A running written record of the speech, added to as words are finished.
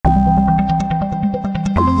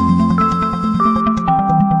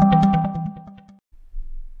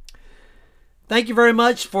Thank you very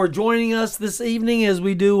much for joining us this evening as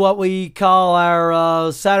we do what we call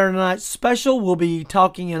our Saturday night special. We'll be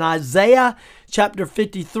talking in Isaiah chapter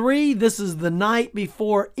 53. This is the night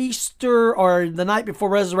before Easter, or the night before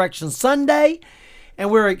Resurrection Sunday. And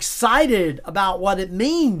we're excited about what it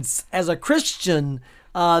means as a Christian,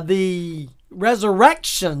 the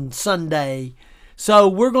Resurrection Sunday. So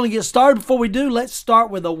we're going to get started. Before we do, let's start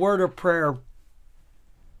with a word of prayer.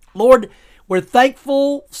 Lord, we're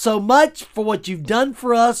thankful so much for what you've done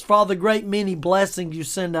for us, for all the great many blessings you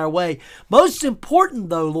send our way. Most important,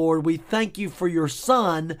 though, Lord, we thank you for your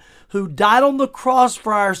Son who died on the cross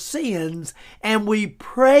for our sins, and we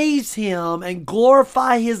praise him and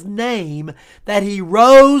glorify his name that he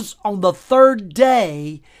rose on the third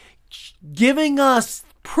day, giving us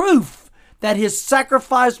proof that his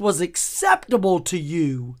sacrifice was acceptable to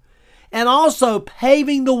you, and also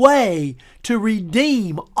paving the way to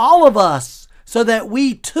redeem all of us so that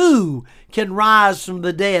we too can rise from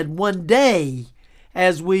the dead one day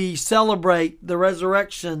as we celebrate the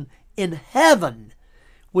resurrection in heaven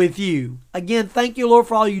with you. Again, thank you, Lord,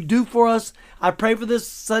 for all you do for us. I pray for this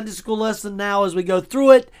Sunday school lesson now as we go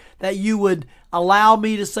through it, that you would allow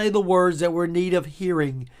me to say the words that we're in need of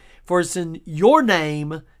hearing. For it's in your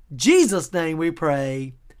name, Jesus' name, we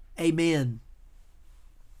pray. Amen.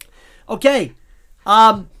 Okay,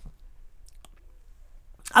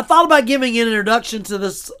 I thought about giving an introduction to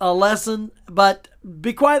this lesson, but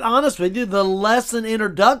be quite honest with you, the lesson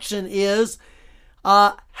introduction is,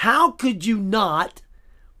 how could you not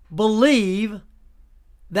believe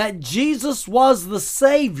that Jesus was the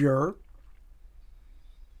Savior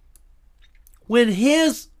when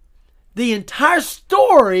the entire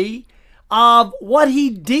story of what he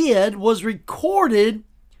did was recorded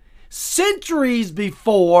centuries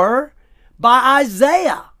before by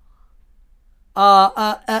Isaiah?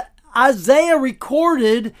 Isaiah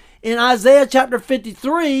recorded in Isaiah chapter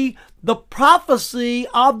 53 the prophecy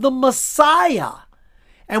of the Messiah.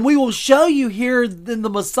 And we will show you here in the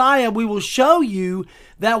Messiah, we will show you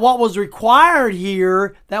that what was required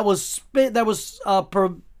here, that was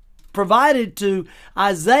provided to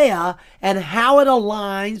Isaiah, and how it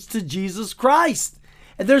aligns to Jesus Christ.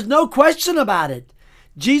 And there's no question about it.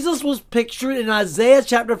 Jesus was pictured in Isaiah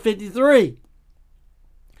chapter 53.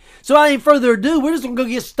 So without any further ado, we're just going to go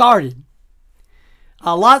get started.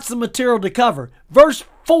 Lots of material to cover. Verse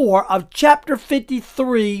 4 of chapter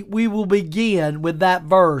 53, we will begin with that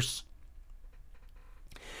verse.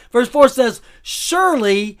 Verse 4 says,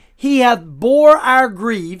 "Surely he hath bore our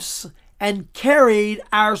griefs and carried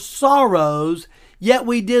our sorrows, yet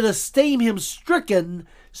we did esteem him stricken,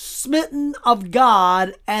 smitten of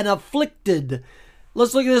God, and afflicted."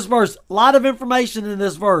 Let's look at this verse. A lot of information in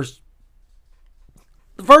this verse.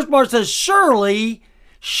 The first part says, surely,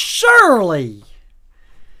 surely,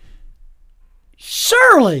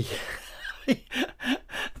 surely.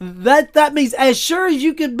 that means as sure as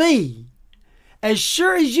you could be. As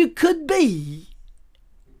sure as you could be.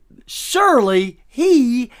 Surely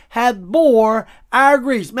he hath bore our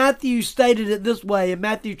griefs. Matthew stated it this way in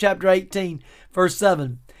Matthew chapter 18, verse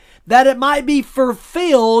 7. That it might be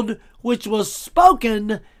fulfilled which was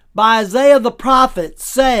spoken by Isaiah the prophet,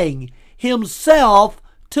 saying, himself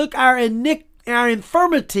took our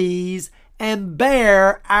infirmities and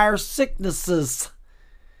bare our sicknesses.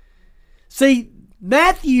 See,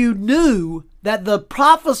 Matthew knew that the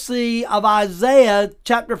prophecy of Isaiah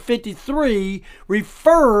chapter 53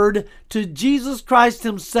 referred to Jesus Christ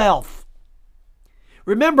himself.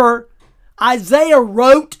 Remember, Isaiah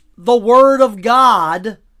wrote the Word of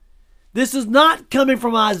God. This is not coming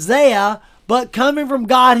from Isaiah, but coming from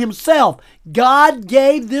God himself. God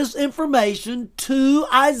gave this information to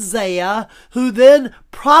Isaiah, who then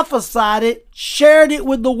prophesied it, shared it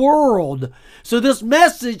with the world. So this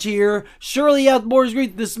message here, surely he hath bore his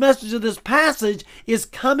grief, this message of this passage is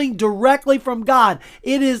coming directly from God.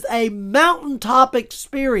 It is a mountaintop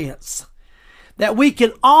experience that we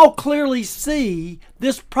can all clearly see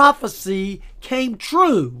this prophecy came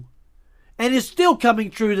true and is still coming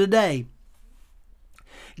true today.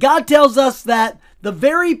 God tells us that the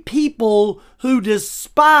very people who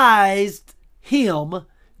despised him,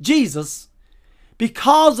 Jesus,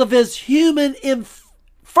 because of his human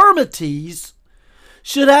infirmities,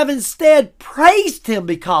 should have instead praised him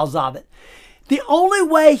because of it. The only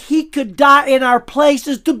way he could die in our place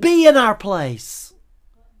is to be in our place.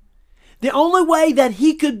 The only way that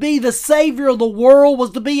he could be the Savior of the world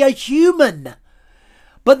was to be a human.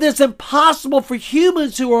 But it's impossible for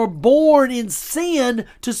humans who are born in sin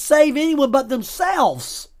to save anyone but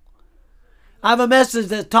themselves. I have a message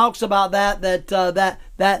that talks about that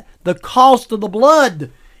the cost of the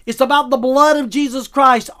blood It's about the blood of Jesus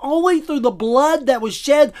Christ. Only through the blood that was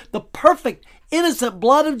shed, the perfect, innocent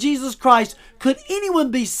blood of Jesus Christ, could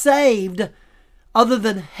anyone be saved other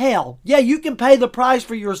than hell. Yeah, you can pay the price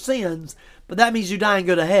for your sins, but that means you die and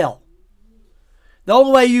go to hell. The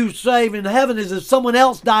only way you save in heaven is if someone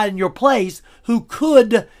else died in your place who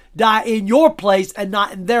could die in your place and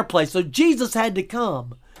not in their place. So Jesus had to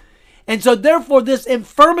come. And so therefore this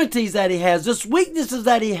infirmities that he has, this weaknesses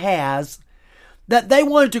that he has, that they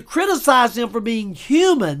wanted to criticize him for being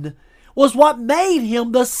human, was what made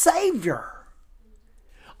him the Savior.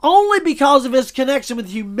 Only because of his connection with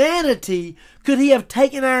humanity could he have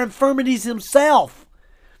taken our infirmities himself.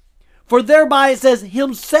 For thereby it says,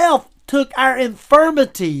 himself took our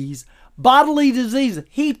infirmities, bodily diseases.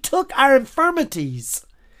 He took our infirmities.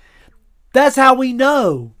 That's how we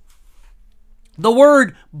know. The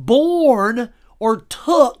word born or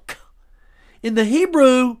took, in the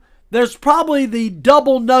Hebrew, there's probably the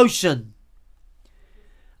double notion.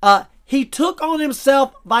 He took on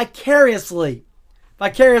himself vicariously.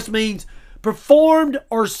 Vicarious means performed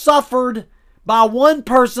or suffered by one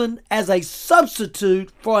person as a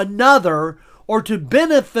substitute for another, or to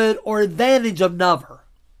benefit or advantage of another.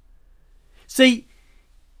 See,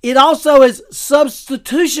 it also is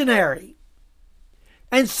substitutionary.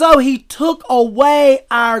 And so he took away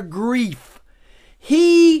our grief.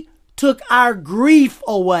 He took our grief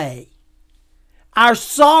away, our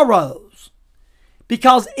sorrows.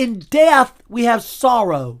 Because in death we have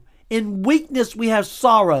sorrow. In weakness we have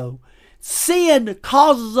sorrow. Sin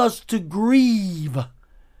causes us to grieve.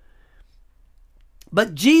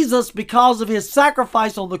 But Jesus, because of his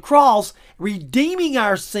sacrifice on the cross, redeeming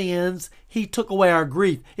our sins, he took away our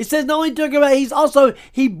grief. It says not only took away,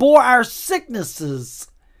 he bore our sicknesses.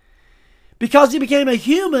 Because he became a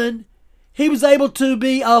human, he was able to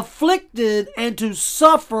be afflicted and to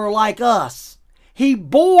suffer like us. He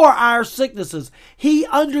bore our sicknesses. He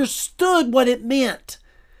understood what it meant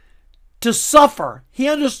to suffer. He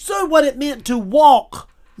understood what it meant to walk.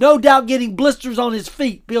 No doubt getting blisters on his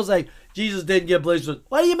feet. People say, Jesus didn't get blisters.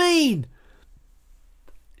 What do you mean?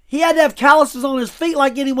 He had to have calluses on his feet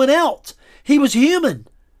like anyone else. He was human.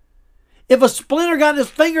 If a splinter got in his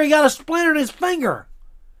finger, he got a splinter in his finger.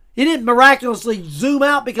 He didn't miraculously zoom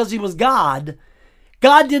out because he was God.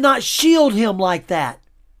 God did not shield him like that.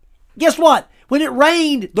 Guess what? When it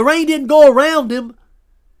rained, the rain didn't go around him.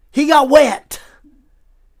 He got wet.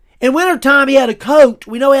 In wintertime, he had a coat.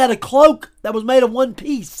 We know he had a cloak that was made of one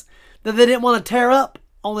piece that they didn't want to tear up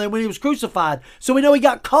only when he was crucified. So we know he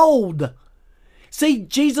got cold. See,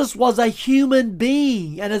 Jesus was a human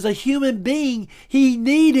being. And as a human being, he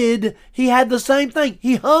had the same thing.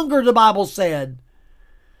 He hungered, the Bible said.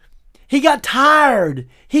 He got tired.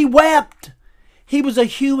 He wept. He was a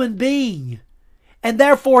human being. And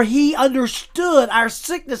therefore, he understood our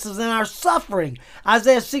sicknesses and our suffering.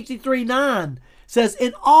 Isaiah 63:9 says,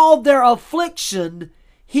 in all their affliction,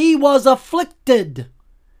 he was afflicted.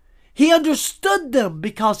 He understood them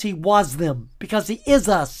because he was them, because he is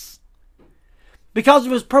us. Because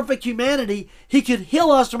of his perfect humanity, he could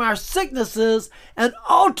heal us from our sicknesses and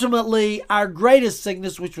ultimately our greatest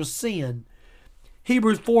sickness, which was sin.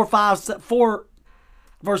 Hebrews 4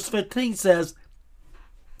 verse 15 says,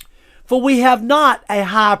 for we have not a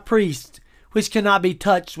high priest which cannot be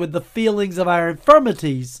touched with the feelings of our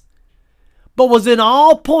infirmities, but was in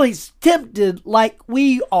all points tempted like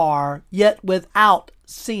we are, yet without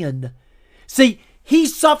sin. See, he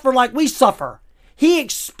suffered like we suffer. He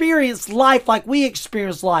experienced life like we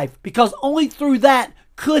experience life, because only through that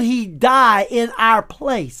could he die in our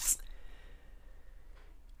place.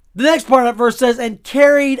 The next part of that verse says, and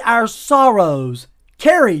carried our sorrows.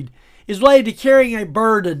 Carried is related to carrying a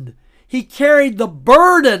burden. He carried the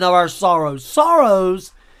burden of our sorrows.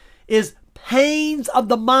 Sorrows is pains of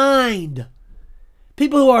the mind.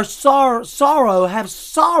 People who are have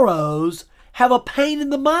sorrows, have a pain in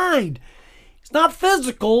the mind. It's not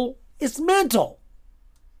physical, it's mental.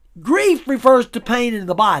 Grief refers to pain in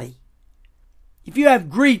the body. If you have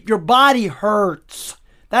grief, your body hurts.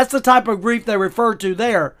 That's the type of grief they refer to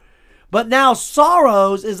there. But now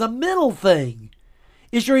sorrows is a mental thing.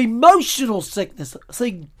 It's your emotional sickness.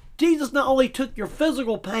 See, Jesus not only took your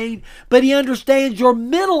physical pain, but he understands your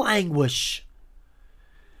mental anguish.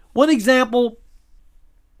 One example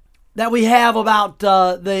that we have about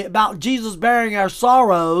Jesus bearing our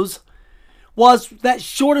sorrows was that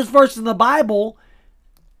shortest verse in the Bible,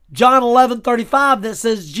 John 11:35, that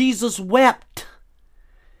says Jesus wept.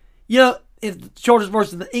 You know, it's the shortest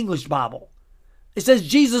verse in the English Bible. It says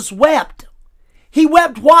Jesus wept. He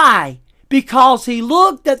wept why? because he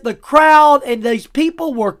looked at the crowd, and these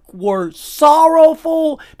people were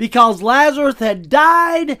sorrowful because Lazarus had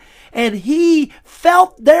died, and he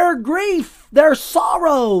felt their grief, their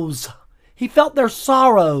sorrows. He felt their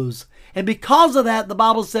sorrows. And because of that, the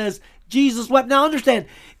Bible says Jesus wept. Now understand,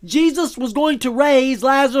 Jesus was going to raise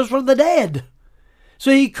Lazarus from the dead.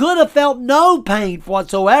 So he could have felt no pain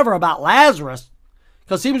whatsoever about Lazarus,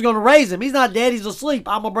 because he was going to raise him. He's not dead, he's asleep.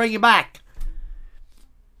 I'm going to bring him back.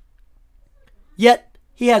 Yet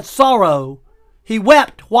he had sorrow. He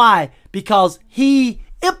wept. Why? Because he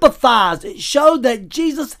empathized. It showed that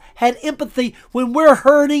Jesus had empathy. When we're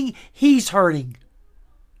hurting, he's hurting.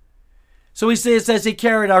 So it says he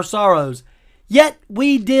carried our sorrows. Yet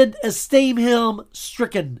we did esteem him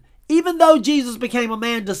stricken. Even though Jesus became a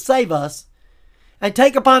man to save us and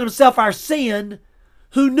take upon himself our sin,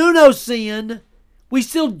 who knew no sin, we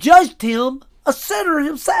still judged him a sinner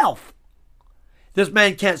himself. This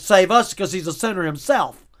man can't save us because he's a sinner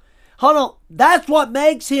himself. Hold on. That's what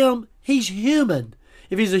makes him, he's human.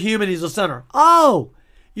 If he's a human, he's a sinner. Oh,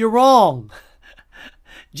 you're wrong.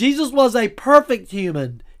 Jesus was a perfect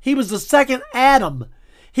human. He was the second Adam.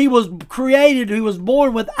 He was created, he was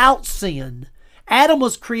born without sin. Adam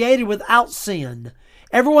was created without sin.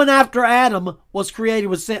 Everyone after Adam was created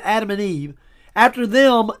with sin, Adam and Eve. After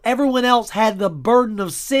them, everyone else had the burden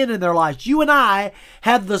of sin in their lives. You and I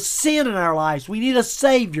have the sin in our lives. We need a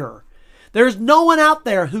Savior. There's no one out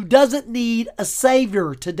there who doesn't need a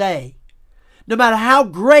Savior today. No matter how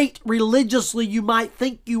great religiously you might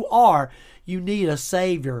think you are, you need a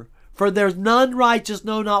Savior. For there's none righteous,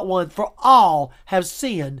 no, not one. For all have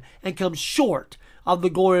sinned and come short of the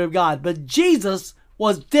glory of God. But Jesus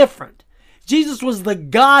was different. Jesus was the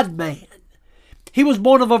God-man. He was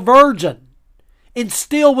born of a virgin,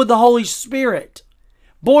 instilled with the Holy Spirit,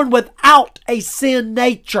 born without a sin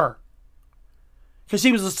nature, because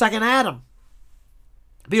he was the second Adam.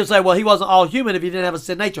 People say, well, he wasn't all human if he didn't have a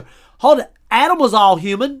sin nature. Hold it. Adam was all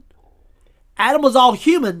human. Adam was all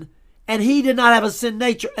human, and he did not have a sin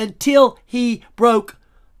nature until he broke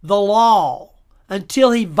the law,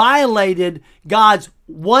 until he violated God's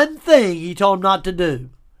one thing he told him not to do,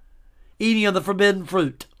 eating of the forbidden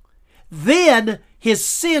fruit. Then his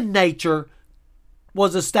sin nature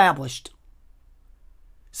was established.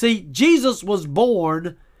 See, Jesus was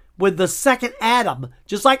born with the second Adam,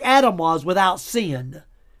 just like Adam was, without sin.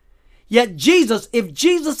 Yet Jesus, if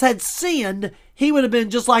Jesus had sinned, he would have been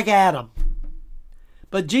just like Adam.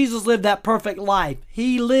 But Jesus lived that perfect life.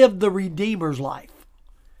 He lived the Redeemer's life.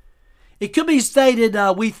 It could be stated,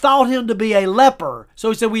 we thought him to be a leper. So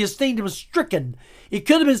he said we esteemed him stricken. It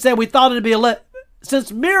could have been said we thought him to be a leper.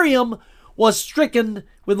 Since Miriam was stricken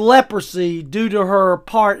with leprosy due to her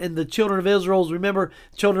part in the children of Israel. Remember,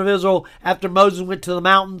 the children of Israel, after Moses went to the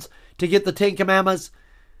mountains to get the Ten Commandments,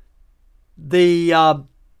 the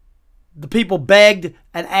people begged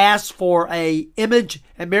and asked for an image,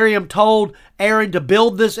 and Miriam told Aaron to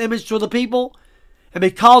build this image for the people. And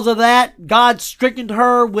because of that, God stricken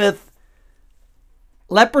her with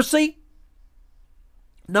leprosy.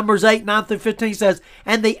 Numbers 8, 9 through 15 says,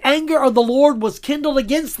 and the anger of the Lord was kindled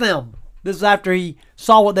against them. This is after he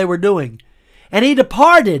saw what they were doing. And he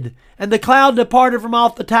departed, and the cloud departed from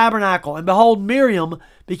off the tabernacle. And behold, Miriam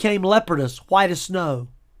became leprous, white as snow.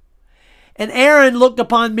 And Aaron looked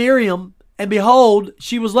upon Miriam, and behold,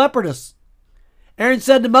 she was leprous. Aaron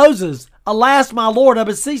said to Moses, alas, my Lord, I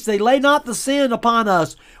beseech thee, lay not the sin upon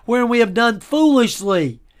us, wherein we have done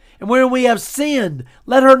foolishly, and wherein we have sinned.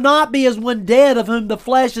 Let her not be as one dead, of whom the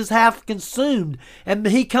flesh is half consumed, and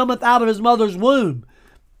he cometh out of his mother's womb.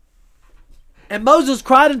 And Moses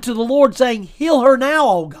cried unto the Lord, saying, heal her now,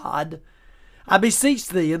 O God, I beseech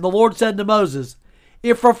thee. And the Lord said to Moses,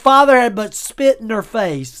 if her father had but spit in her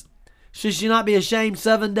face, should she not be ashamed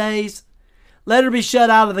 7 days? Let her be shut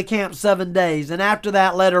out of the camp 7 days, and after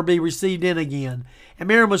that let her be received in again. And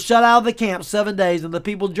Miriam was shut out of the camp 7 days, and the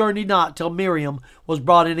people journeyed not till Miriam was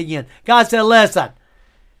brought in again. God said, listen,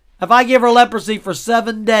 if I give her leprosy for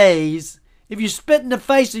 7 days, if you spit in the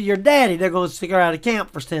face of your daddy, they're going to stick her out of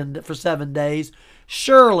camp for 7 days.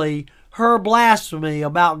 Surely her blasphemy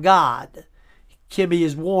about God can be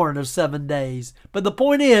as warned of 7 days. But the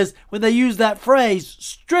point is, when they use that phrase,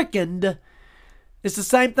 stricken, it's the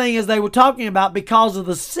same thing as they were talking about because of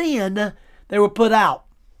the sin they were put out.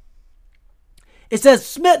 It says,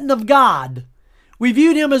 smitten of God. We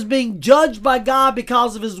viewed him as being judged by God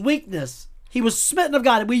because of his weakness. He was smitten of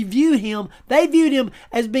God. They viewed him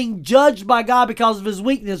as being judged by God because of his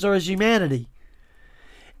weakness or his humanity.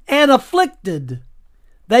 And afflicted.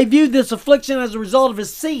 They viewed this affliction as a result of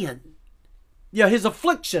his sin. His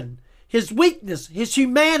affliction, his weakness, his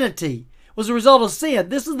humanity was a result of sin.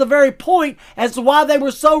 This is the very point as to why they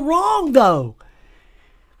were so wrong, though.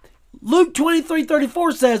 Luke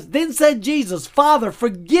 23:34 says, Then said Jesus, Father,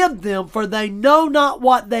 forgive them, for they know not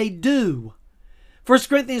what they do. 1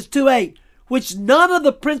 Corinthians 2:8, which none of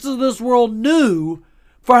the princes of this world knew,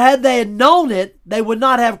 for had they known it, they would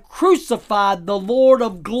not have crucified the Lord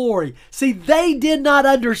of glory. See, they did not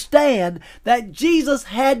understand that Jesus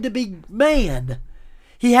had to be man.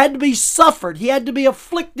 He had to be suffered. He had to be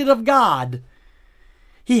afflicted of God.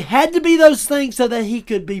 He had to be those things so that he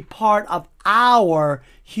could be part of our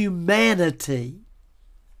humanity.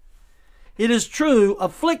 It is true,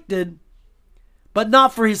 afflicted, but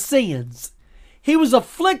not for his sins. He was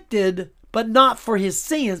afflicted, but not for his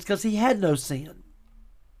sins, because he had no sin.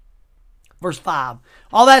 Verse 5.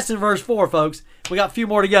 All that's in verse 4, folks. We got a few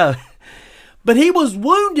more to go. But he was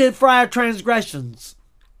wounded for our transgressions.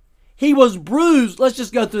 He was bruised. Let's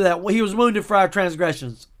just go through that. He was wounded for our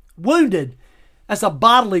transgressions. Wounded. That's a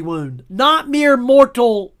bodily wound. Not mere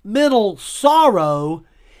mortal mental sorrow.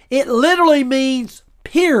 It literally means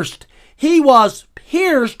pierced. He was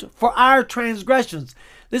pierced for our transgressions.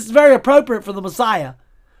 This is very appropriate for the Messiah,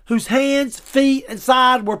 whose hands, feet, and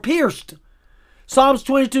side were pierced. Psalms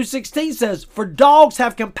 22:16 says, For dogs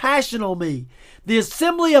have compassion on me. The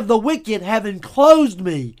assembly of the wicked have enclosed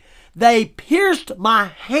me. They pierced my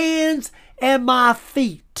hands and my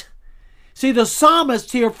feet. See, the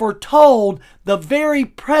psalmist here foretold the very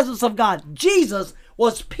presence of God. Jesus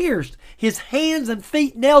was pierced. His hands and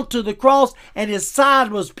feet nailed to the cross, and his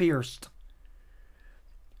side was pierced.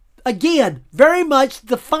 Again, very much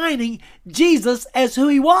defining Jesus as who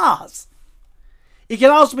he was. It can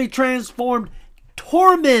also be transformed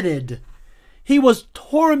tormented. He was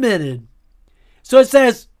tormented. So it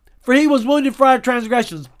says, for he was wounded for our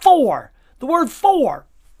transgressions. For, the word for.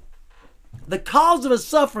 The cause of his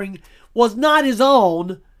suffering was not his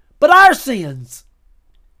own, but our sins.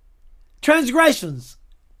 Transgressions.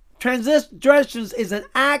 Transgressions is an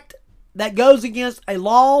act that goes against a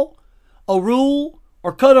law, a rule,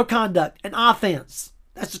 or code of conduct, an offense.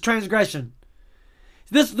 That's a transgression.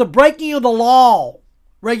 This is the breaking of the law,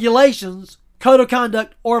 regulations, code of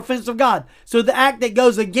conduct, or offense of God. So the act that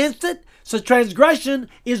goes against it, so transgression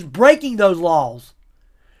is breaking those laws.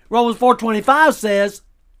 Romans 4:25 says,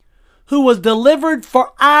 who was delivered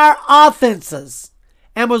for our offenses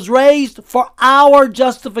and was raised for our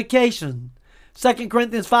justification. 2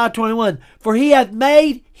 Corinthians 5:21, for he hath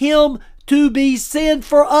made him to be sin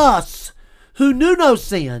for us, who knew no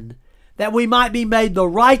sin, that we might be made the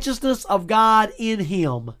righteousness of God in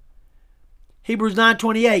him. Hebrews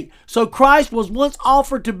 9:28, so Christ was once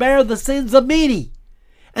offered to bear the sins of many,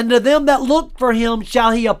 and to them that look for him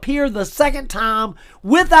shall he appear the second time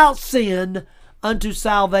without sin unto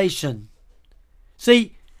salvation.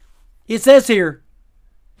 See, it says here,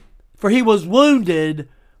 for he was wounded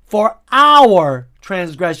for our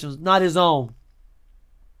transgressions, not his own.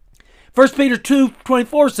 1 Peter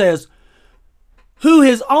 2:24 says, who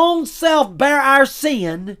his own self bare our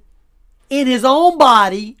sin in his own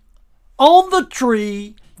body on the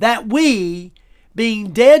tree, that we,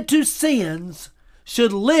 being dead to sins,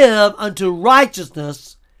 should live unto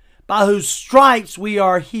righteousness, by whose stripes we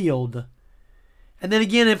are healed. And then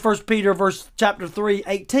again in 1 Peter chapter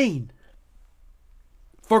 3:18.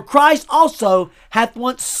 For Christ also hath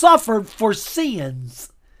once suffered for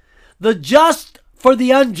sins, the just for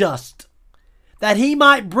the unjust, that he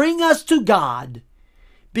might bring us to God,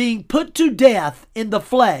 being put to death in the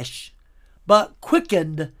flesh, but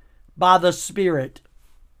quickened by the Spirit.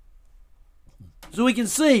 So we can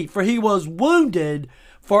see, for he was wounded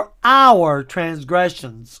for our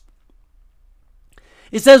transgressions.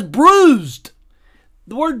 It says bruised.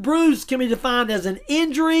 The word bruised can be defined as an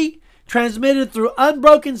injury transmitted through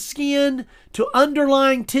unbroken skin to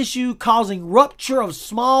underlying tissue, causing rupture of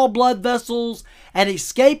small blood vessels and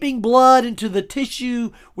escaping blood into the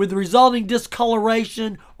tissue with resulting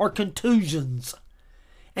discoloration or contusions.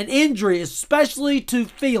 An injury, especially to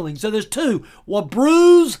feeling. So there's two. Well,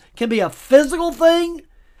 bruise can be a physical thing.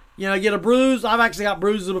 You know, you get a bruise. I've actually got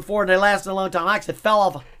bruises before and they lasted a long time. I actually fell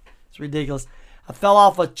off. It's ridiculous. I fell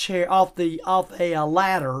off a chair, off a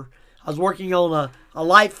ladder. I was working on a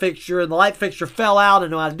light fixture, and the light fixture fell out.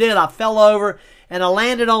 And when I did, I fell over and I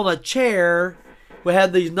landed on a chair. We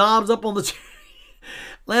had these knobs up on the chair.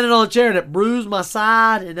 Landed on a chair and it bruised my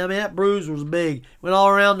side. And I mean, that bruise was big. Went all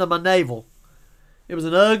around to my navel. It was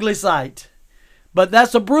an ugly sight. But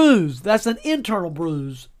that's a bruise. That's an internal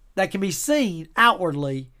bruise that can be seen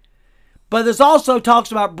outwardly. But this also talks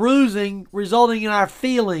about bruising resulting in our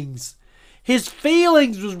feelings. His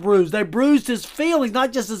feelings was bruised. They bruised his feelings,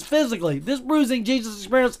 not just his physically. This bruising Jesus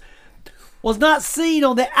experienced was not seen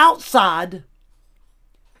on the outside,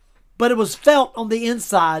 but it was felt on the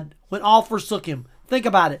inside when all forsook him. Think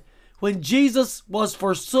about it. When Jesus was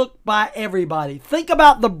forsook by everybody. Think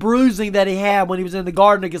about the bruising that he had when he was in the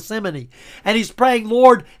Garden of Gethsemane. And he's praying,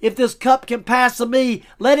 Lord, if this cup can pass from me,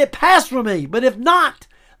 let it pass from me. But if not,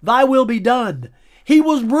 thy will be done. He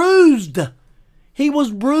was bruised. He was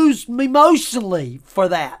bruised emotionally for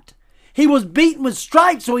that. He was beaten with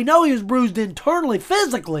stripes, so we know he was bruised internally,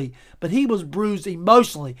 physically, but he was bruised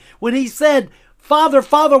emotionally. When he said, Father,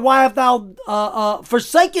 Father, why have thou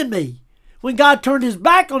forsaken me? When God turned his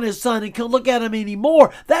back on his son and couldn't look at him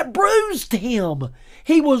anymore, that bruised him.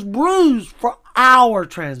 He was bruised for our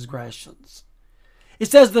transgressions. It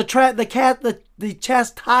says the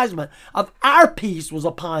chastisement of our peace was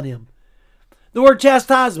upon him. The word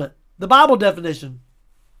chastisement, the Bible definition,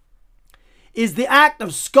 is the act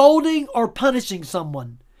of scolding or punishing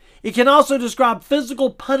someone. It can also describe physical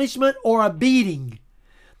punishment or a beating.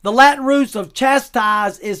 The Latin root of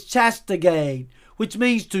chastise is chastigate, which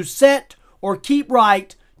means to set or keep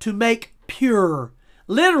right, to make pure.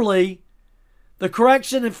 Literally, the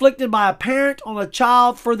correction inflicted by a parent on a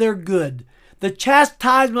child for their good. The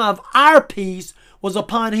chastisement of our peace was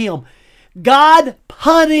upon him. God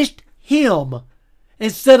punished him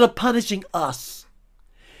instead of punishing us.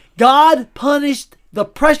 God punished the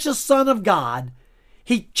precious Son of God.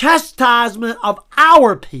 Chastisement of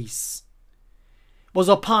our peace was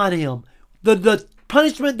upon him. The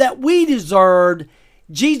punishment that we deserved,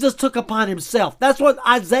 Jesus took upon himself. That's what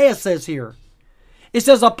Isaiah says here. It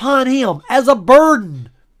says upon him as a burden.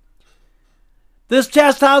 This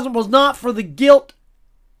chastisement was not for the guilt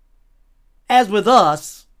as with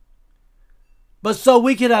us, but so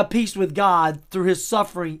we could have peace with God through his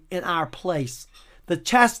suffering in our place. The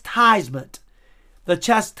chastisement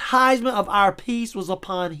of our peace was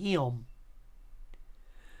upon him.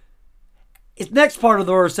 Its next part of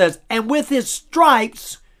the verse says, and with his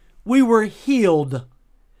stripes we were healed.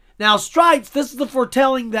 Now, stripes, this is the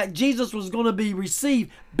foretelling that Jesus was going to be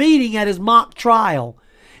received beating at his mock trial.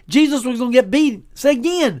 Jesus was going to get beaten. So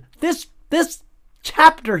again, this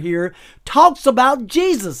chapter here talks about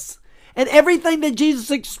Jesus. And everything that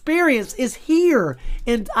Jesus experienced is here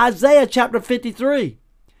in Isaiah chapter 53.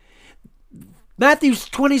 Matthew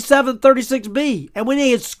 27:36b. And when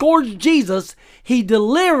he had scourged Jesus, he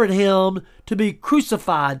delivered him to be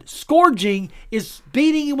crucified. Scourging is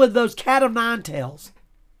beating him with those cat of nine tails.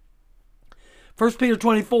 1 Peter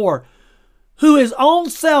 24, who his own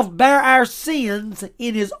self bare our sins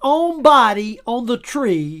in his own body on the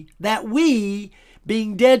tree, that we,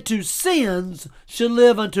 being dead to sins, should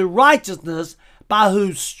live unto righteousness, by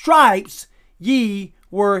whose stripes ye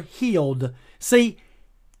were healed. See,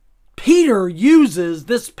 Peter uses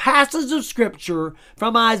this passage of Scripture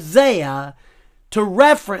from Isaiah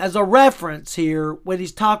as a reference here when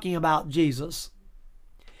he's talking about Jesus.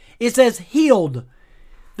 It says healed.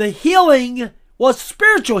 The healing was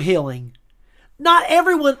spiritual healing. Not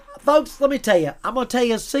everyone, folks, let me tell you. I'm going to tell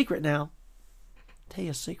you a secret now. Tell you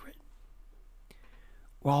a secret.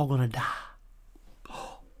 We're all going to die.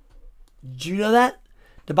 Did you know that?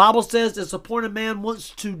 The Bible says it's appointed man wants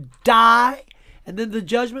to die and then the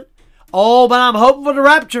judgment. Oh, but I'm hoping for the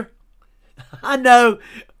rapture. I know.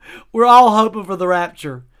 We're all hoping for the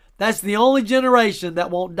rapture. That's the only generation that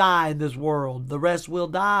won't die in this world. The rest will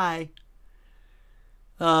die.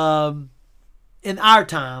 In our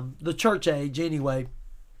time, the church age anyway.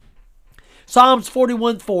 Psalms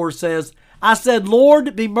 41:4 says, I said,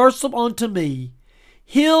 Lord, be merciful unto me.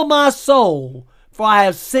 Heal my soul, for I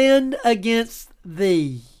have sinned against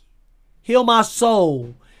thee. Heal my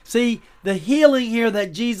soul. See, the healing here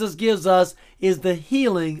that Jesus gives us is the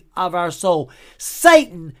healing of our soul.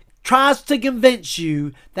 Satan tries to convince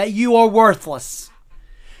you that you are worthless.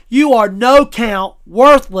 You are no count,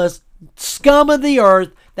 worthless, scum of the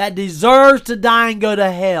earth that deserves to die and go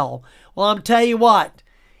to hell. Well, I'm telling you what,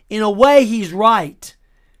 in a way he's right.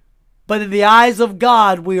 But in the eyes of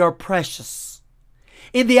God, we are precious.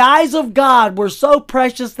 In the eyes of God, we're so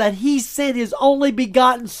precious that he sent his only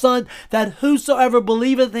begotten Son, that whosoever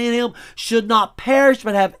believeth in him should not perish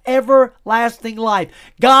but have everlasting life.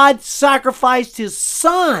 God sacrificed his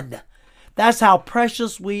Son. That's how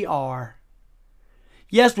precious we are.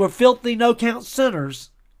 Yes, we're filthy, no-count sinners.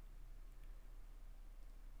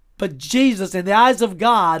 But Jesus, in the eyes of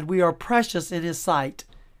God, we are precious in his sight.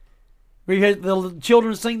 We hear the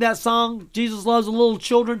children sing that song, Jesus loves the little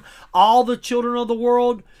children. All the children of the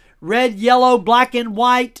world, red, yellow, black, and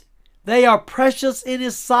white, they are precious in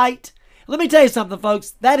his sight. Let me tell you something,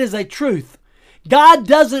 folks. That is a truth. God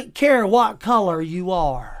doesn't care what color you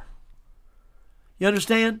are. You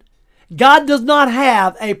understand? God does not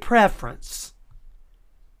have a preference.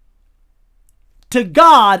 To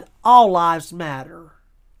God, all lives matter.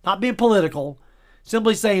 Not being political,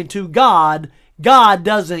 simply saying to God, God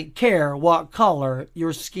doesn't care what color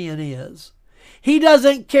your skin is. He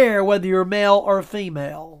doesn't care whether you're male or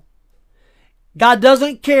female. God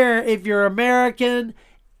doesn't care if you're American,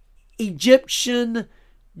 Egyptian,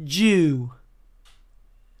 Jew,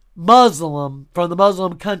 Muslim from the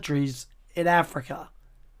Muslim countries in Africa.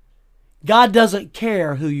 God doesn't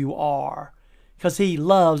care who you are because He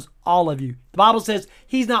loves all of you. The Bible says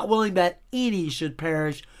He's not willing that any should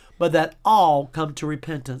perish, but that all come to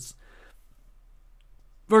repentance.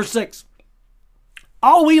 Verse 6.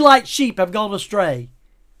 All we like sheep have gone astray.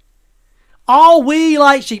 All we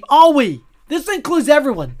like sheep. All we. This includes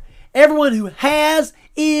everyone. Everyone who has,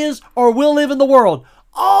 is, or will live in the world.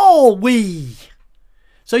 All we.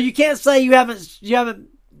 So you can't say you haven't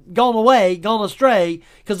gone astray,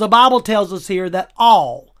 because the Bible tells us here that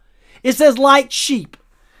all. It says like sheep.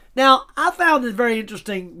 Now, I found a very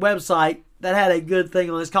interesting website that had a good thing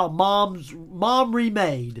on it. It's called Mom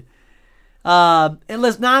Remade. It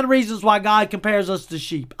lists 9 reasons why God compares us to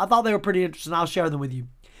sheep. I thought they were pretty interesting. I'll share them with you.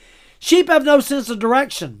 Sheep have no sense of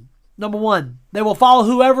direction. Number 1, they will follow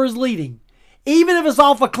whoever is leading, even if it's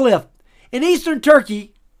off a cliff. In eastern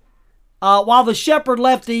Turkey, while the shepherd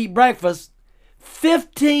left to eat breakfast,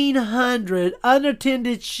 1,500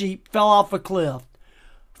 unattended sheep fell off a cliff.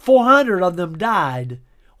 400 of them died.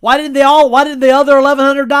 Why didn't the other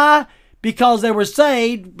 1,100 die? Because they were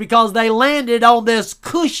saved, because they landed on this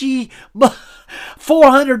cushy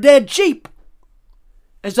 400 dead sheep.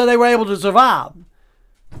 And so they were able to survive.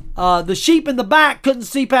 The sheep in the back couldn't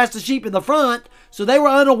see past the sheep in the front, so they were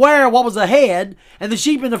unaware of what was ahead, and the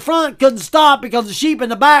sheep in the front couldn't stop because the sheep in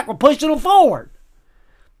the back were pushing them forward.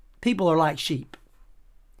 People are like sheep.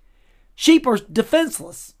 Sheep are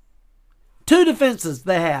defenseless. 2 defenses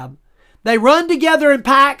they have. They run together in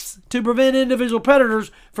packs to prevent individual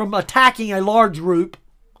predators from attacking a large group.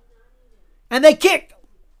 And they kick.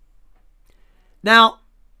 Now,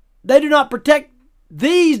 these do not protect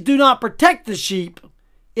the sheep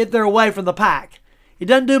if they're away from the pack. It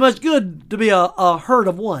doesn't do much good to be a herd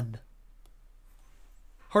of one.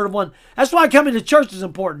 Herd of one. That's why coming to church is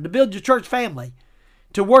important, to build your church family,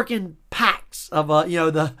 to work in packs of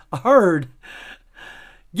a herd.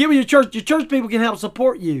 Get with your church people can help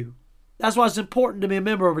support you. That's why it's important to be a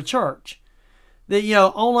member of a church. That,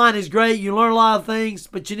 online is great. You learn a lot of things,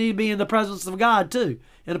 but you need to be in the presence of God too.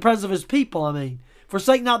 In the presence of His people,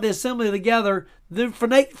 Forsake not the assembly together.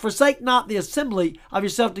 Forsake not the assembly of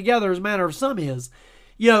yourself together, as manner of some is.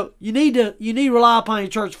 You need to rely upon your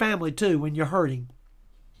church family too when you're hurting.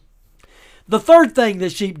 The third thing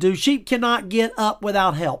that sheep do, sheep cannot get up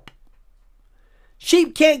without help.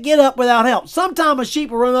 Sheep can't get up without help. Sometimes a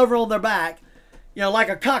sheep will run over on their back, like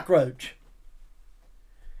a cockroach,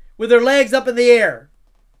 with their legs up in the air.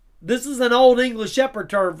 This is an old English shepherd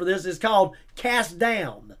term for this. It's called cast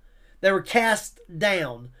down. They were cast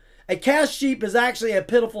down. A cast sheep is actually a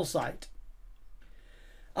pitiful sight.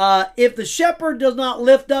 If the shepherd does not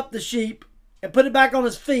lift up the sheep and put it back on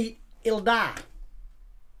his feet, it'll die.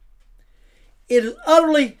 It is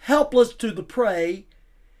utterly helpless to the prey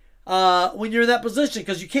when you're in that position,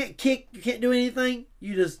 because you can't kick, you can't do anything.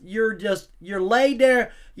 You're laid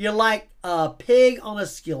there. You're like a pig on a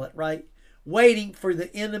skillet, right? Waiting for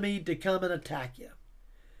the enemy to come and attack you.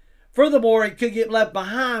 Furthermore, it could get left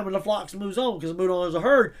behind when the flock moves on, because moving on as a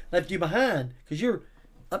herd left you behind because you're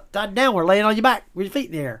upside downward, laying on your back with your feet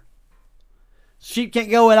in the air. Sheep can't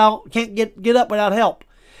get up without help.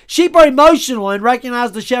 Sheep are emotional and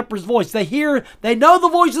recognize the shepherd's voice. They know the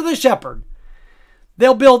voice of the shepherd.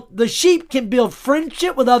 The sheep can build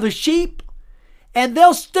friendship with other sheep, and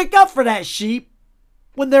they'll stick up for that sheep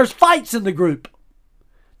when there's fights in the group.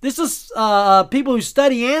 This is people who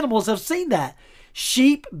study animals have seen that.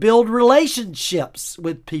 Sheep build relationships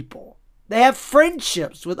with people. They have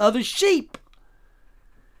friendships with other sheep.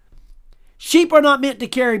 Sheep are not meant to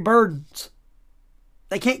carry burdens.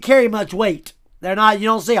 They can't carry much weight. They're not. You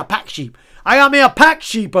don't see a pack sheep. I got me a pack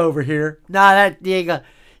sheep over here. Nah, you're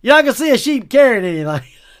not gonna see a sheep carrying anything.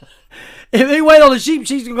 If they wait on the sheep,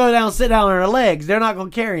 she's gonna go down and sit down on her legs. They're not gonna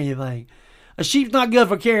carry anything. A sheep's not good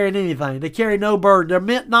for carrying anything. They carry no burden.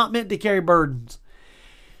 They're not meant to carry burdens.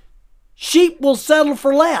 Sheep will settle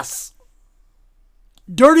for less.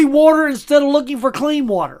 Dirty water instead of looking for clean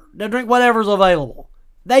water. They drink whatever's available.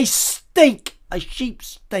 They stink. A sheep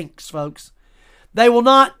stinks, folks. They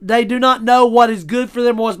do not know what is good for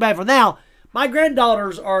them or what's bad for them. Now, my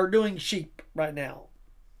granddaughters are doing sheep right now.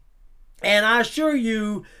 And I assure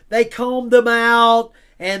you, they comb them out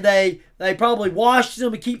and they probably washed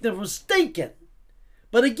them to keep them from stinking.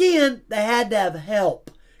 But again, they had to have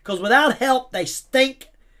help, because without help, they stink.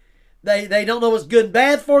 They don't know what's good and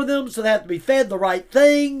bad for them, so they have to be fed the right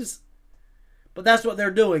things. But that's what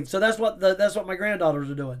they're doing. So that's what my granddaughters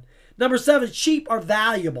are doing. Number 7, sheep are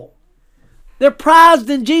valuable. They're prized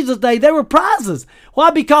in Jesus' day. They were prizes.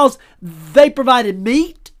 Why? Because they provided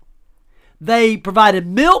meat, they provided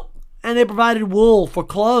milk, and they provided wool for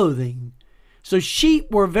clothing. So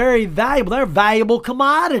sheep were very valuable. They're a valuable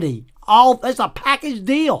commodity. That's a package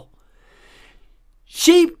deal.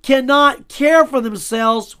 Sheep cannot care for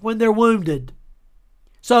themselves when they're wounded.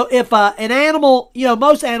 So if an animal,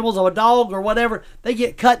 most animals, or a dog or whatever, they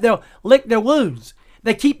get cut, they'll lick their wounds.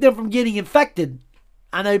 They keep them from getting infected.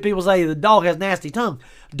 I know people say the dog has a nasty tongue.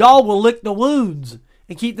 Dog will lick the wounds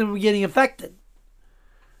and keep them from getting infected.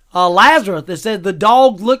 Lazarus, they said the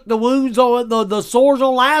dog licked the wounds on the sores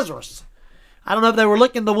on Lazarus. I don't know if they were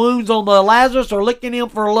licking the wounds on the Lazarus or licking him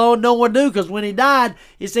for low, no one knew, because when he died,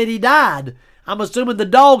 he said he died. I'm assuming the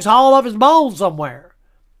dogs hauled off his bones somewhere.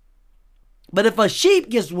 But if a sheep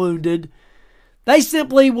gets wounded, they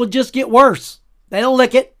simply will just get worse. They don't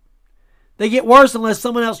lick it. They get worse unless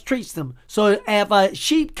someone else treats them. So if a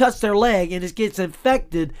sheep cuts their leg and it gets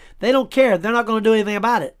infected, they don't care. They're not going to do anything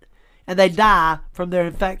about it. And they die from their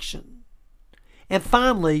infection. And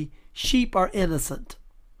finally, sheep are innocent.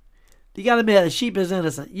 You got to admit, a sheep is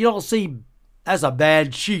innocent. You don't see, that's a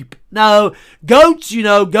bad sheep. No, goats,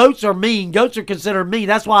 goats are mean. Goats are considered mean.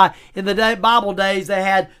 That's why in the Bible days they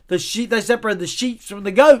had the sheep, they separated the sheep from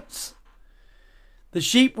the goats. The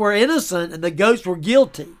sheep were innocent and the goats were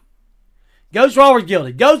guilty. Goats are always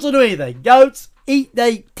guilty. Goats will do anything. Goats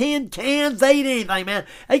they tin cans, they eat anything, man.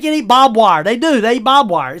 They can eat barbed wire. They do. They eat barbed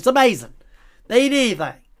wire. It's amazing. They eat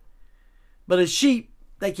anything. But a sheep,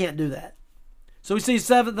 they can't do that. So we see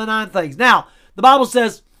 7 to 9 things. Now, the Bible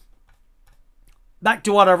says, back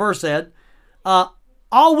to what our verse said,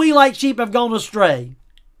 all we like sheep have gone astray.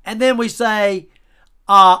 And then we say,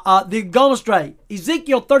 they've gone astray.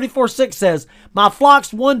 Ezekiel 34:6 says, my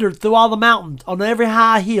flocks wandered through all the mountains on every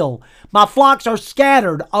high hill. My flocks are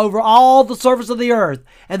scattered over all the surface of the earth,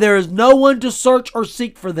 and there is no one to search or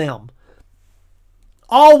seek for them.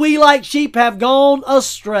 All we like sheep have gone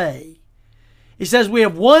astray. He says we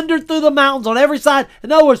have wandered through the mountains on every side.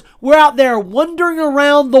 In other words, we're out there wandering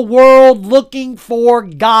around the world looking for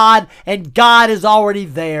God, and God is already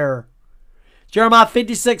there. Jeremiah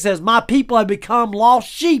 56 says, my people have become lost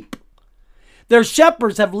sheep. Their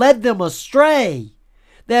shepherds have led them astray.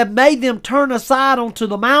 They have made them turn aside onto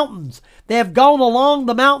the mountains. They have gone along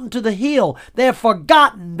the mountain to the hill. They have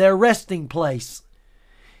forgotten their resting place.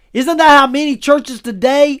 Isn't that how many churches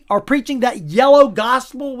today are preaching that yellow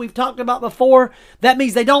gospel we've talked about before? That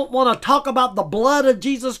means they don't want to talk about the blood of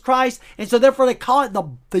Jesus Christ, and so therefore they call it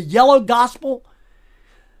the yellow gospel.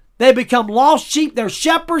 They become lost sheep. Their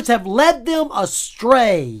shepherds have led them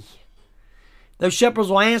astray. Those shepherds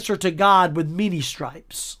will answer to God with many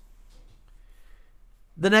stripes.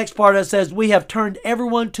 The next part that says, we have turned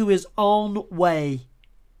everyone to his own way.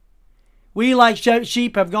 We like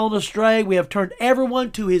sheep have gone astray. We have turned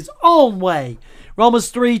everyone to his own way.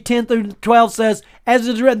 Romans 3:10-12 says, as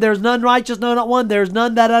it is written, there is none righteous, no, not one. There is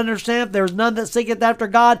none that understandeth. There is none that seeketh after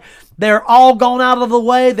God. They are all gone out of the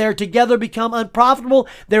way. They are together become unprofitable.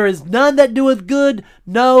 There is none that doeth good,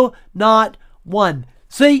 no, not one.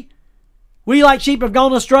 See, we like sheep have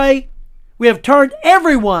gone astray. We have turned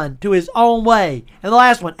everyone to his own way. And the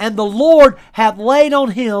last one, and the Lord hath laid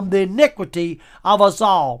on him the iniquity of us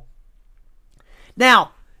all.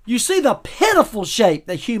 Now, you see the pitiful shape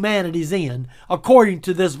that humanity's in, according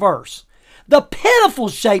to this verse. The pitiful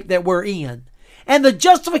shape that we're in. And the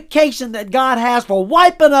justification that God has for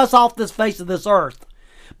wiping us off this face of this earth.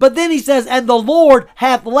 But then he says, and the Lord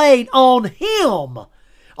hath laid on him,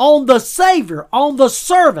 on the Savior, on the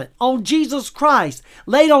servant, on Jesus Christ,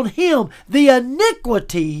 laid on him the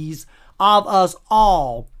iniquities of us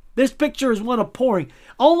all. This picture is one of pouring.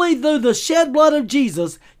 Only through the shed blood of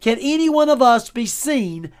Jesus can any one of us be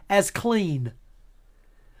seen as clean.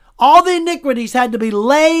 All the iniquities had to be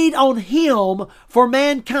laid on him for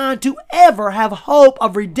mankind to ever have hope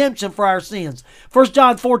of redemption for our sins. 1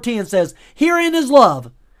 John 4:10 says, herein is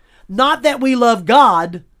love, not that we love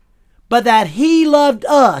God, but that he loved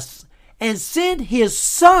us and sent his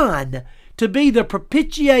Son to be the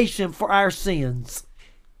propitiation for our sins.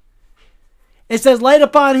 It says, laid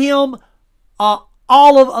upon him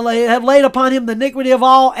have laid upon him the iniquity of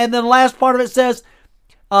all. And then the last part of it says,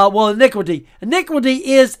 iniquity.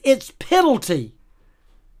 Iniquity is its penalty.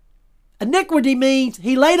 Iniquity means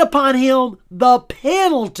he laid upon him the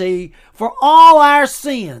penalty for all our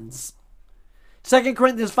sins. 2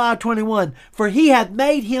 Corinthians 5:21, for he hath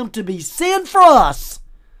made him to be sin for us,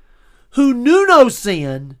 who knew no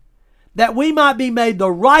sin, that we might be made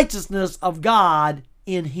the righteousness of God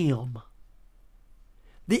in him.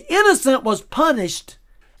 The innocent was punished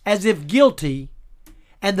as if guilty,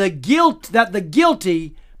 and the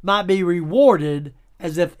guilty might be rewarded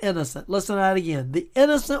as if innocent. Listen to that again. The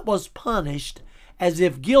innocent was punished as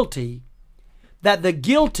if guilty, that the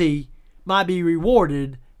guilty might be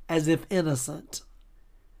rewarded as if innocent.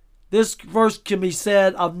 This verse can be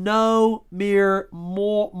said of no mere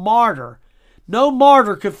martyr. No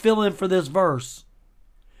martyr could fill in for this verse.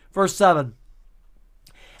 Verse 7.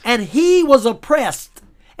 And he was oppressed,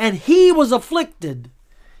 and he was afflicted,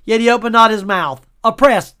 yet he opened not his mouth.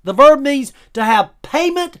 Oppressed. The verb means to have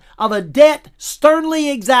payment of a debt sternly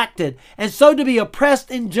exacted, and so to be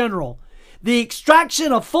oppressed in general. The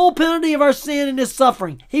extraction of full penalty of our sin and his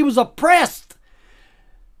suffering. He was oppressed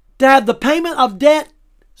to have the payment of debt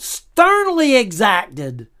sternly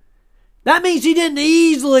exacted. That means he didn't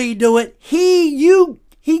easily do it.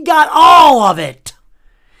 He got all of it.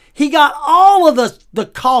 He got all of the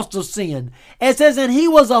cost of sin. It says, and he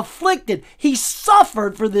was afflicted. He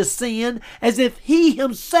suffered for this sin as if he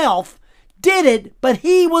himself did it, but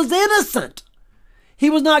he was innocent. He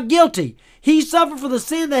was not guilty. He suffered for the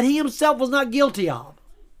sin that he himself was not guilty of.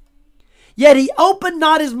 Yet he opened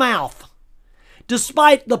not his mouth.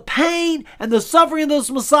 Despite the pain and the suffering of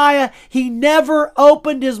this Messiah, he never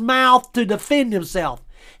opened his mouth to defend himself.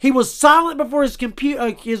 He was silent before his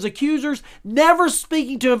accusers, never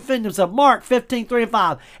speaking to defend himself. Mark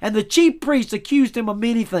 15:3-5. And the chief priests accused him of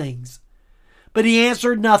many things, but he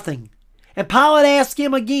answered nothing. And Pilate asked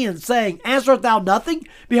him again, saying, answerest thou nothing?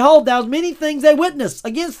 Behold, thou hast many things they witness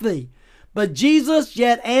against thee. But Jesus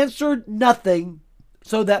yet answered nothing,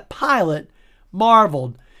 so that Pilate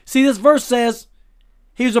marveled. See, this verse says,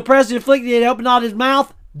 he was oppressed and afflicted, yet opened not his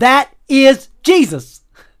mouth. That is Jesus.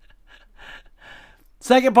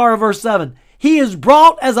 Second part of verse 7. He is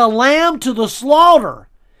brought as a lamb to the slaughter,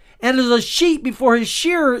 and as a sheep before his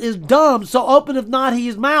shearer is dumb, so openeth not he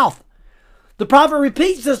his mouth. The prophet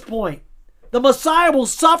repeats this point. The Messiah will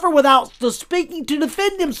suffer without the speaking to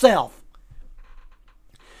defend himself.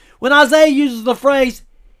 When Isaiah uses the phrase,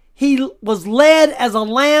 he was led as a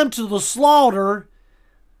lamb to the slaughter,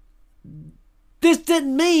 this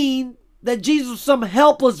didn't mean that Jesus was some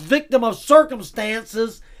helpless victim of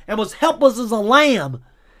circumstances and was helpless as a lamb.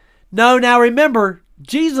 No, now remember,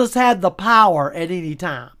 Jesus had the power at any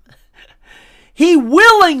time. He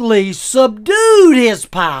willingly subdued his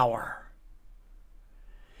power.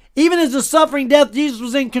 Even as the suffering death, Jesus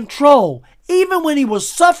was in control. Even when he was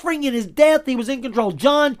suffering in his death, he was in control.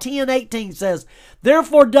 John 10:18 says,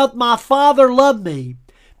 therefore doth my Father love me,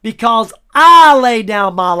 because I lay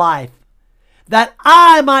down my life, that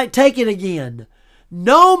I might take it again.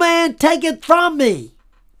 No man take it from me,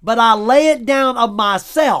 but I lay it down of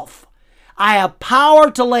myself. I have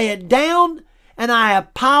power to lay it down, and I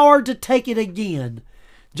have power to take it again.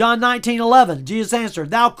 John 19:11, Jesus answered,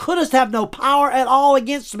 thou couldst have no power at all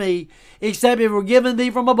against me, except it were given thee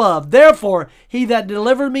from above. Therefore, he that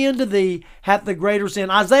delivered me unto thee hath the greater sin.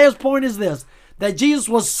 Isaiah's point is this, that Jesus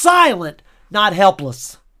was silent, not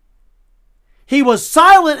helpless. He was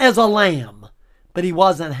silent as a lamb, but he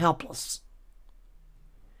wasn't helpless.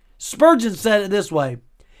 Spurgeon said it this way,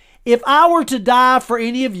 if I were to die for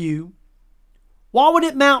any of you, what would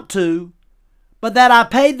it amount to but that I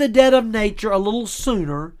paid the debt of nature a little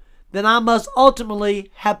sooner than I must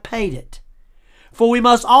ultimately have paid it? For we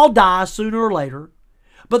must all die sooner or later,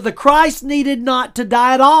 but the Christ needed not to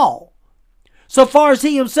die at all. So far as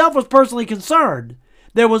he himself was personally concerned,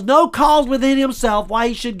 there was no cause within himself why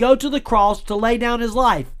he should go to the cross to lay down his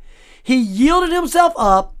life. He yielded himself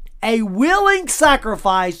up, a willing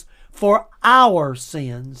sacrifice for our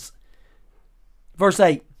sins. Verse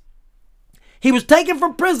 8. He was taken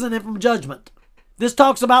from prison and from judgment. This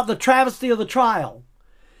talks about the travesty of the trial.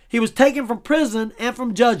 He was taken from prison and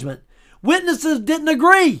from judgment. Witnesses didn't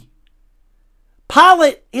agree.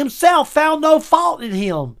 Pilate himself found no fault in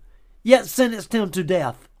him, yet sentenced him to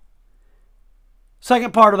death.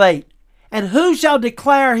 Second part of 8. And who shall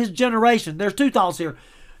declare his generation? There's two thoughts here.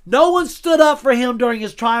 No one stood up for him during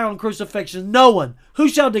his trial and crucifixion. No one. Who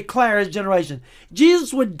shall declare his generation?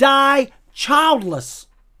 Jesus would die childless.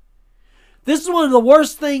 This is one of the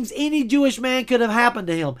worst things any Jewish man could have happened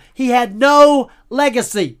to him. He had no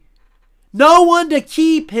legacy. No one to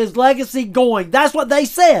keep his legacy going. That's what they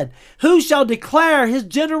said. Who shall declare his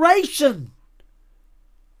generation?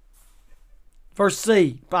 Verse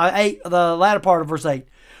C, 8, the latter part of verse 8.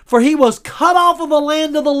 For he was cut off of the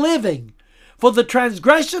land of the living. For the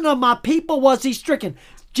transgression of my people was he stricken.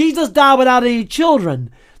 Jesus died without any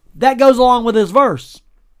children. That goes along with this verse.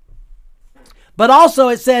 But also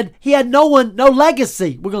it said he had no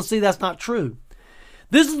legacy. We're going to see that's not true.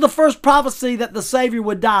 This is the first prophecy that the Savior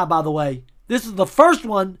would die, by the way. This is the first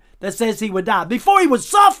one that says he would die. Before he would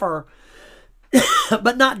suffer,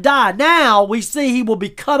 but not die. Now we see he will be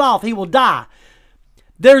cut off. He will die.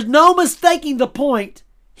 There's no mistaking the point.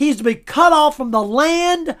 He's to be cut off from the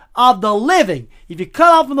land of the living. If you're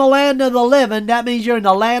cut off from the land of the living, that means you're in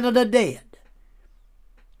the land of the dead.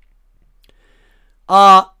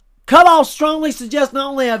 Cut off strongly suggests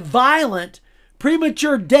not only a violent,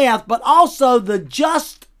 premature death, but also the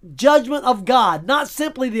just judgment of God, not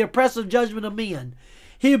simply the oppressive judgment of men.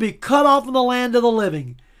 He will be cut off from the land of the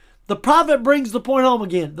living. The prophet brings the point home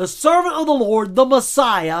again. The servant of the Lord, the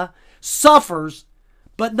Messiah, suffers,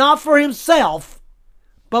 but not for himself,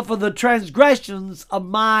 but for the transgressions of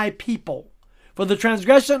my people. For the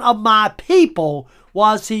transgression of my people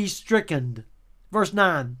was he stricken. Verse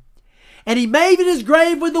 9. And he made his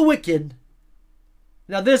grave with the wicked.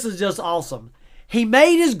 Now this is just awesome. He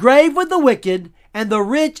made his grave with the wicked and the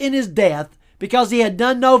rich in his death, because he had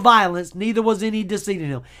done no violence, neither was any deceit in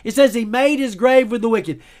him. It says he made his grave with the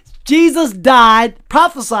wicked. Jesus died,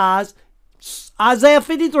 prophesies, Isaiah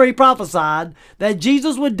 53 prophesied that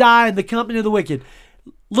Jesus would die in the company of the wicked.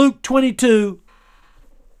 Luke 22,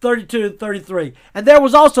 32 and 33. And there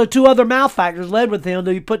was also 2 other malefactors led with him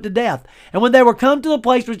to be put to death. And when they were come to the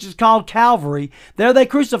place which is called Calvary, there they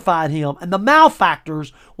crucified him. And the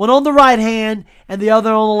malefactors, one on the right hand and the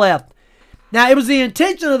other on the left. Now, it was the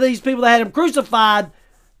intention of these people that had him crucified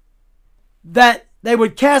that they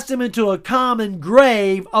would cast him into a common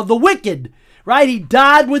grave of the wicked, right? He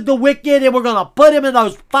died with the wicked, and we're going to put him in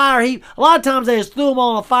those fire heaps. A lot of times they just threw him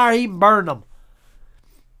on a fire heap and burned them.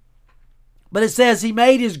 But it says he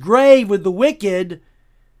made his grave with the wicked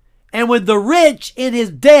and with the rich in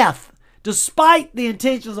his death. Despite the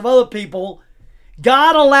intentions of other people,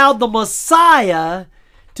 God allowed the Messiah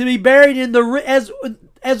to be buried in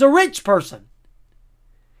as a rich person.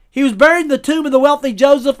 He was buried in the tomb of the wealthy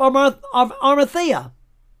Joseph of Arimathea.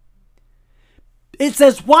 It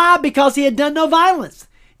says, why? Because he had done no violence.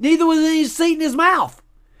 Neither was any deceit in his mouth.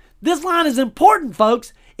 This line is important,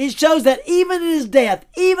 folks. It shows that even in his death,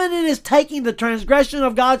 even in his taking the transgression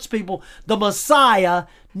of God's people, the Messiah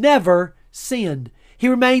never sinned. He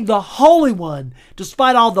remained the Holy One,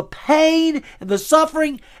 despite all the pain and the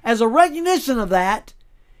suffering. As a recognition of that,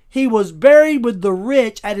 he was buried with the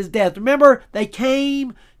rich at his death. Remember, they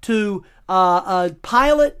came to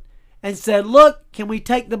Pilate and said, look, can we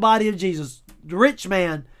take the body of Jesus? The rich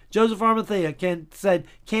man, Joseph of Arimathea, said,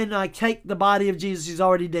 can I take the body of Jesus? He's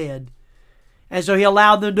already dead. And so he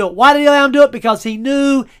allowed them to do it. Why did he allow them to do it? Because he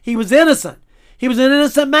knew he was innocent. He was an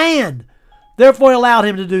innocent man. Therefore, he allowed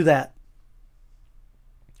him to do that.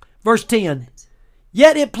 Verse 10.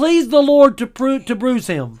 Yet it pleased the Lord to bruise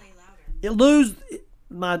him. It lose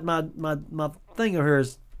my thing over here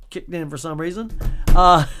is kicked in for some reason.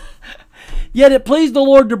 Yet it pleased the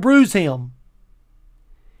Lord to bruise him.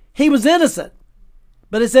 He was innocent.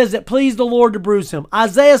 But it says it pleased the Lord to bruise him.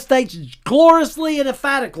 Isaiah states gloriously and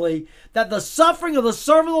emphatically that the suffering of the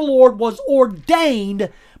servant of the Lord was ordained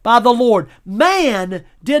by the Lord. Man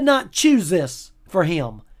did not choose this for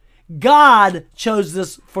him. God chose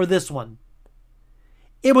this for this one.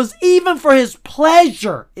 It was even for his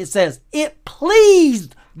pleasure, it says. It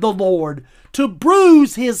pleased the Lord to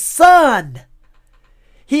bruise his son.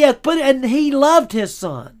 And he loved his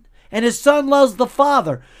son. And his son loves the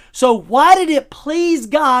Father. So why did it please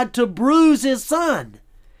God to bruise his son?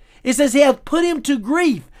 It says he hath put him to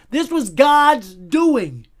grief. This was God's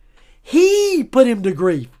doing. He put him to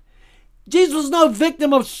grief. Jesus was no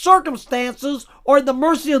victim of circumstances or at the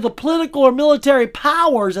mercy of the political or military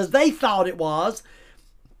powers as they thought it was.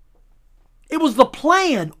 It was the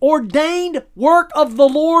plan, ordained work of the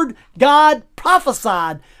Lord God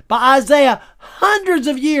prophesied by Isaiah hundreds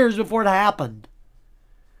of years before it happened.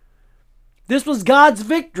 This was God's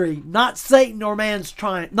victory, not Satan or man's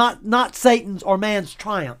triumph, not Satan's or man's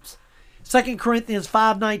triumphs. 2 Corinthians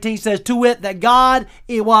 5:19 says, to wit, that God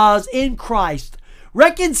it was in Christ,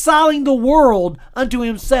 reconciling the world unto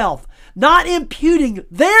himself, not imputing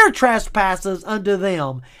their trespasses unto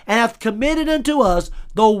them, and hath committed unto us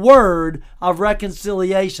the word of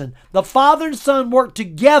reconciliation. The Father and Son worked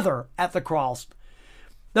together at the cross.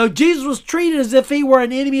 Though Jesus was treated as if he were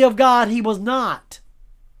an enemy of God, he was not.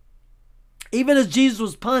 Even as Jesus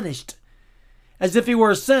was punished as if he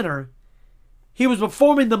were a sinner, he was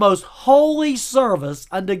performing the most holy service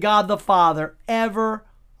unto God the Father ever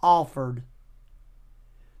offered.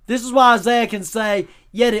 This is why Isaiah can say,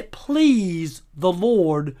 yet it pleased the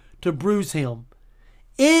Lord to bruise him.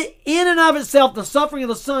 In and of itself, the suffering of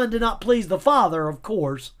the Son did not please the Father, of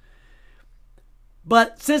course.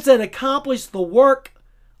 But since it accomplished the work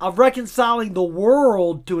of reconciling the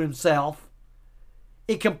world to himself,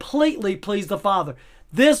 it completely pleased the Father.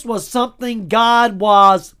 This was something God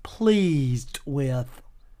was pleased with.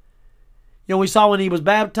 You know, we saw when he was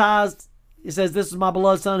baptized, it says, "This is my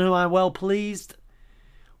beloved Son whom I am well pleased."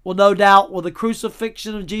 Well, no doubt, with the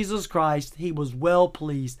crucifixion of Jesus Christ, he was well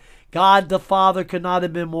pleased. God the Father could not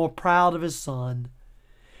have been more proud of his Son.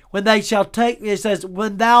 When they shall take, it says,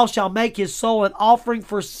 "When thou shalt make his soul an offering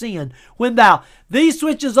for sin." When thou. These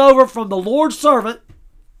switches over from the Lord's servant,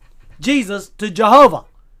 Jesus, to Jehovah.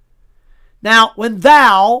 Now, when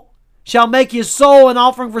thou shall make his soul an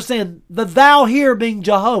offering for sin, the thou here being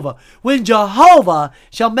Jehovah. When Jehovah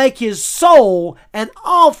shall make his soul an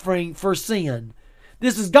offering for sin.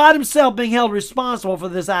 This is God himself being held responsible for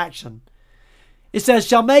this action. It says,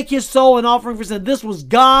 shall make his soul an offering for sin. This was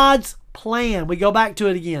God's plan. We go back to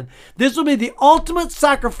it again. This will be the ultimate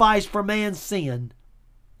sacrifice for man's sin.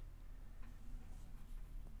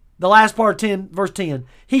 The last part, 10, verse 10.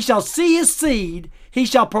 He shall see his seed, he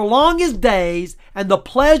shall prolong his days, and the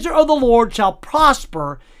pleasure of the Lord shall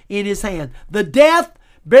prosper in his hand. The death,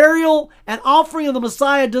 burial, and offering of the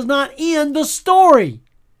Messiah does not end the story.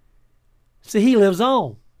 See, he lives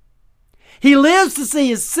on. He lives to see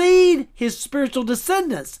his seed, his spiritual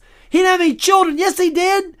descendants. He didn't have any children. Yes, he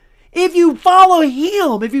did. If you follow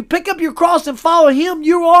him, if you pick up your cross and follow him,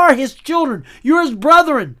 you are his children. You're his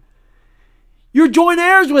brethren. You're joint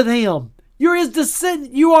heirs with him. You're his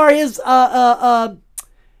descendant. You are his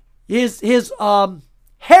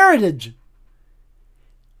heritage.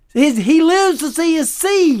 He lives to see his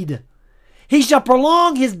seed. He shall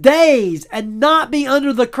prolong his days and not be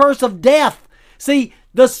under the curse of death. See,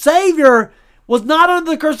 the Savior was not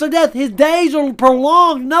under the curse of death. His days are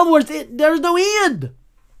prolonged. In other words, there's no end.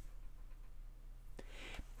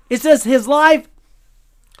 It says his life,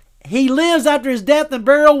 he lives after his death and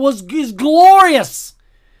burial is glorious.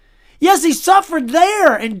 Yes, he suffered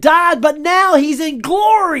there and died, but now he's in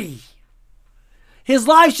glory. His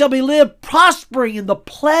life shall be lived prospering in the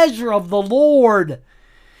pleasure of the Lord.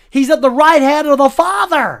 He's at the right hand of the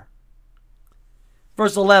Father.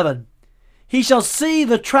 Verse 11. He shall see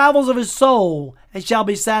the travels of his soul and shall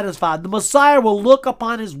be satisfied. The Messiah will look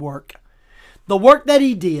upon his work. The work that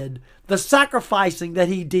he did. The sacrificing that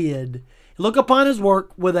he did. Look upon his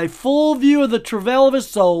work with a full view of the travail of his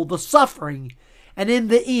soul, the suffering, and in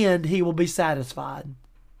the end he will be satisfied.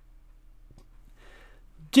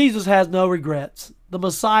 Jesus has no regrets. The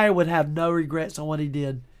Messiah would have no regrets on what he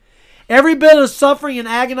did. Every bit of suffering and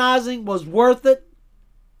agonizing was worth it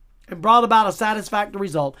and brought about a satisfactory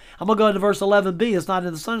result. I'm going to go into verse 11b. It's not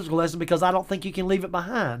in the Sunday school lesson because I don't think you can leave it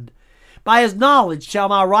behind. By his knowledge shall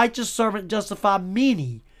my righteous servant justify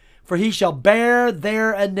many, for he shall bear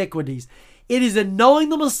their iniquities. It is in knowing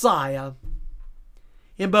the Messiah,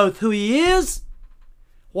 in both who he is,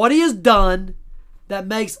 what he has done, that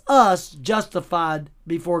makes us justified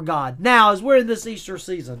before God. Now, as we're in this Easter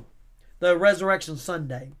season, the Resurrection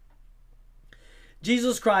Sunday,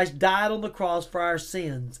 Jesus Christ died on the cross for our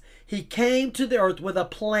sins. He came to the earth with a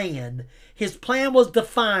plan. His plan was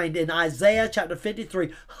defined in Isaiah chapter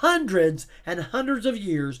 53, hundreds and hundreds of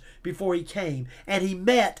years before he came. And he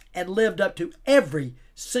met and lived up to every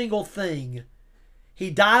single thing.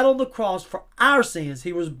 He died on the cross for our sins.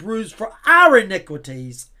 He was bruised for our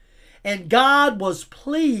iniquities. And God was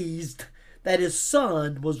pleased that his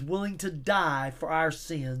Son was willing to die for our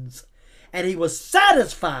sins. And he was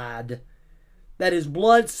satisfied that his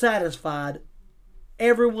blood satisfied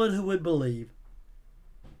everyone who would believe.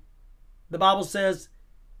 The Bible says,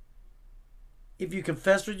 if you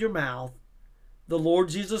confess with your mouth the Lord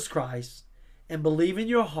Jesus Christ and believe in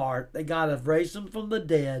your heart that God hath raised him from the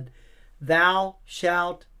dead, thou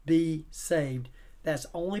shalt be saved. That's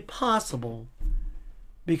only possible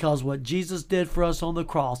because what Jesus did for us on the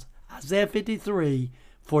cross. Isaiah 53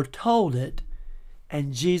 foretold it,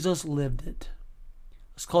 and Jesus lived it.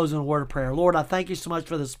 Let's close in a word of prayer. Lord, I thank you so much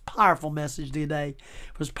for this powerful message today,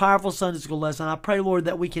 for this powerful Sunday school lesson. I pray, Lord,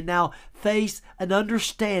 that we can now face an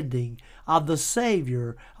understanding of the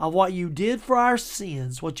Savior, of what you did for our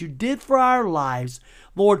sins, what you did for our lives.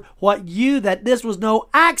 Lord, that this was no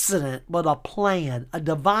accident, but a plan, a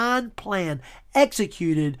divine plan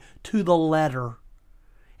executed to the letter.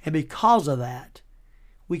 And because of that,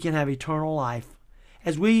 we can have eternal life.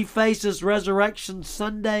 As we face this Resurrection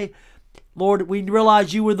Sunday, Lord, we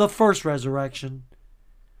realize you were the first resurrection.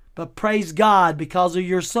 But praise God, because of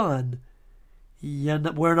your Son, you're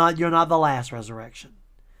not the last resurrection.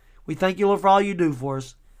 We thank you, Lord, for all you do for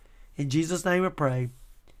us. In Jesus' name we pray.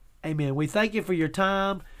 Amen. We thank you for your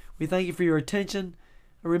time. We thank you for your attention.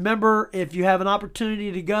 Remember, if you have an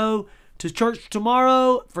opportunity to go to church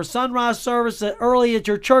tomorrow for sunrise service early at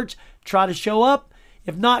your church, try to show up.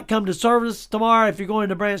 If not, come to service tomorrow. If you're going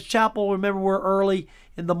to Branch Chapel, remember we're early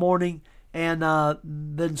in the morning, and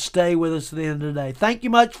then stay with us to the end of the day. Thank you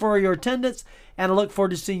much for your attendance, and I look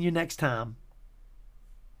forward to seeing you next time.